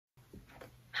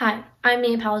Hi, I'm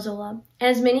Mia Palazola, and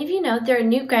as many of you know, there are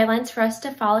new guidelines for us to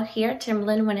follow here at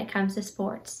Timberland when it comes to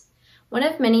sports, one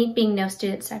of many being no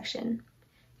student section.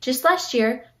 Just last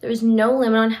year, there was no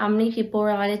limit on how many people were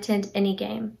allowed to attend any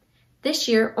game. This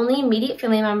year, only immediate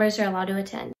family members are allowed to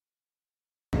attend.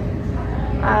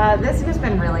 This year's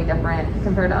been really different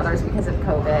compared to others because of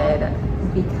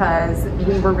COVID, because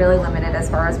we were really limited as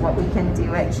far as what we can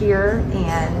do at cheer,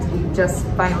 and we just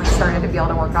finally started to be able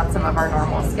to work on some of our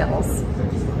normal skills.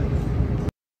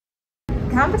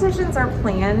 Competitions are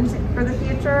planned for the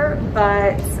future,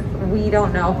 but we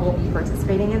don't know if we'll be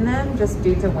participating in them just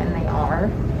due to when they are.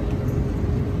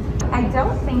 I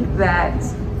don't think that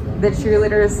the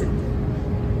cheerleaders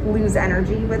lose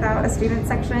energy without a student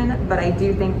section, but I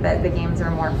do think that the games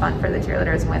are more fun for the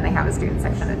cheerleaders when they have a student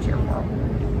section to cheer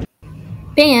for.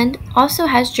 Band also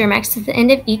has germix at the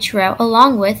end of each row,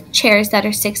 along with chairs that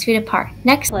are 6 feet apart.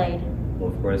 Next slide.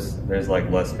 Well, of course, there's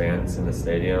less fans in the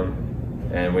stadium,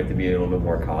 and we have to be a little bit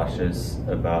more cautious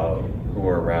about who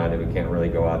we're around, and we can't really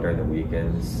go out during the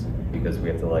weekends because we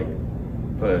have to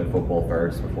put football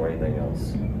first before anything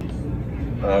else.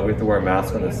 We have to wear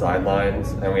masks on the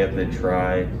sidelines, and we have to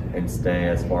try and stay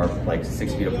as far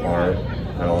 6 feet apart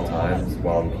at all times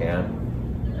while we can.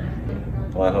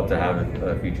 Well, I hope to have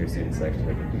a future student section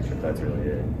in the future. That's really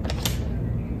it.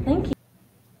 Thank you.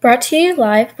 Brought to you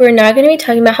live, we're now going to be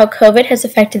talking about how COVID has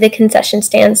affected the concession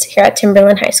stands here at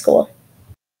Timberland High School.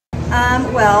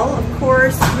 Well, of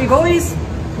course, we've always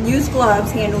used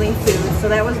gloves handling food, so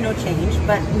that was no change,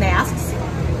 but masks.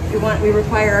 We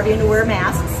require everyone to wear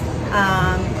masks.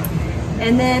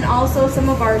 And then also some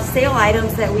of our sale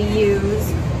items that we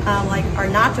use, like our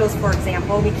nachos, for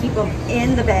example, we keep them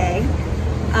in the bag.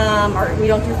 We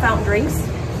don't do fountain drinks,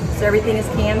 so everything is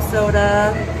canned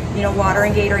soda, water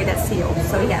and Gatorade that's sealed.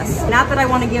 So yes, not that I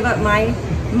want to give up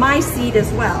my seat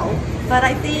as well, but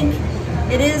I think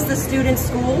it is the student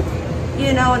school,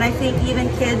 and I think even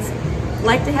kids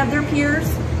like to have their peers,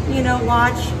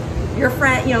 watch your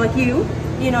friend, like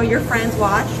your friends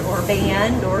watch, or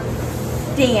band, or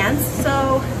dance.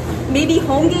 So maybe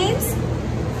home games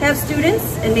have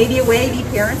students, and maybe away be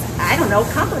parents. I don't know,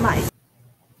 compromise.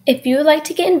 If you would like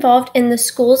to get involved in the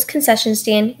school's concession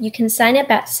stand, you can sign up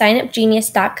at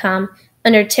signupgenius.com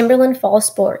under Timberland Fall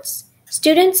Sports.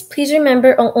 Students, please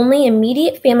remember only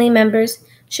immediate family members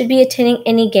should be attending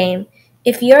any game.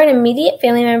 If you are an immediate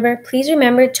family member, please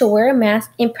remember to wear a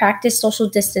mask and practice social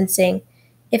distancing.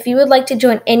 If you would like to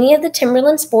join any of the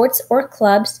Timberland sports or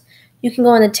clubs, you can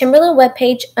go on the Timberland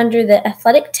webpage under the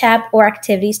Athletic tab or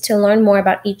Activities to learn more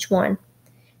about each one.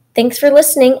 Thanks for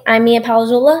listening. I'm Mia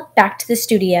Palazola. Back to the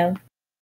studio.